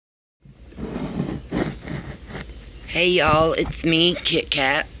Hey y'all, it's me, Kit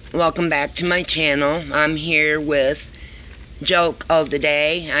Kat. Welcome back to my channel. I'm here with joke of the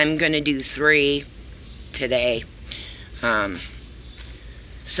day. I'm gonna do 3 today.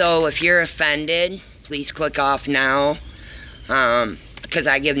 So if you're offended, please click off now. Because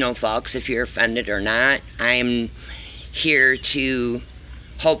I give no fucks if you're offended or not. I'm here to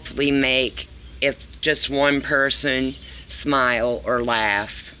hopefully make, if just one person, smile or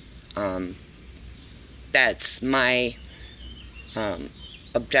laugh. That's my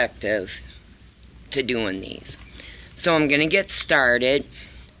objective to doing these. So I'm gonna get started.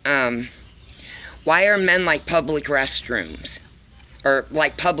 Why are men like public restrooms? Or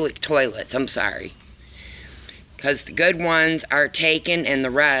like public toilets, I'm sorry. Because the good ones are taken and the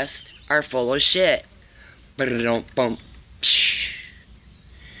rest are full of shit.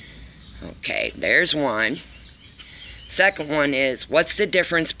 Okay, there's one. Second one is, what's the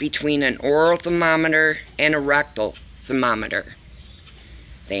difference between an oral thermometer and a rectal thermometer?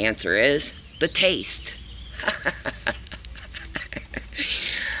 The answer is the taste.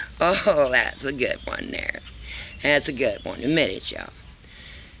 Oh, that's a good one there. That's a good one, admit it, y'all.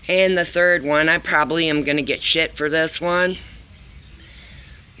 And the third one, I probably am going to get shit for this one.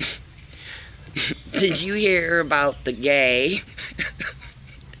 Did you hear about the gay?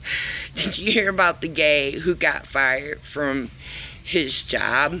 Did you hear about the gay who got fired from his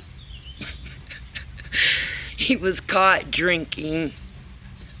job? He was caught drinking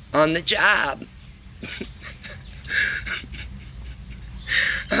on the job.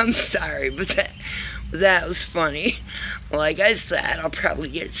 I'm sorry, but that was funny. Like I said, I'll probably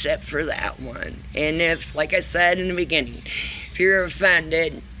get shit for that one. And if, like I said in the beginning, if you're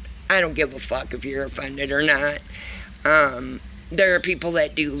offended, I don't give a fuck if you're offended or not. There are people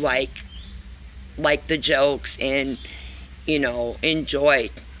that do like the jokes and, you know, enjoy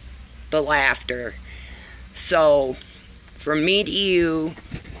the laughter. So, from me to you,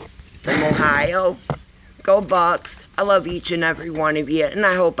 from Ohio, go Bucks. I love each and every one of you, and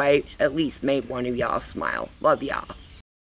I hope I at least made one of y'all smile. Love y'all.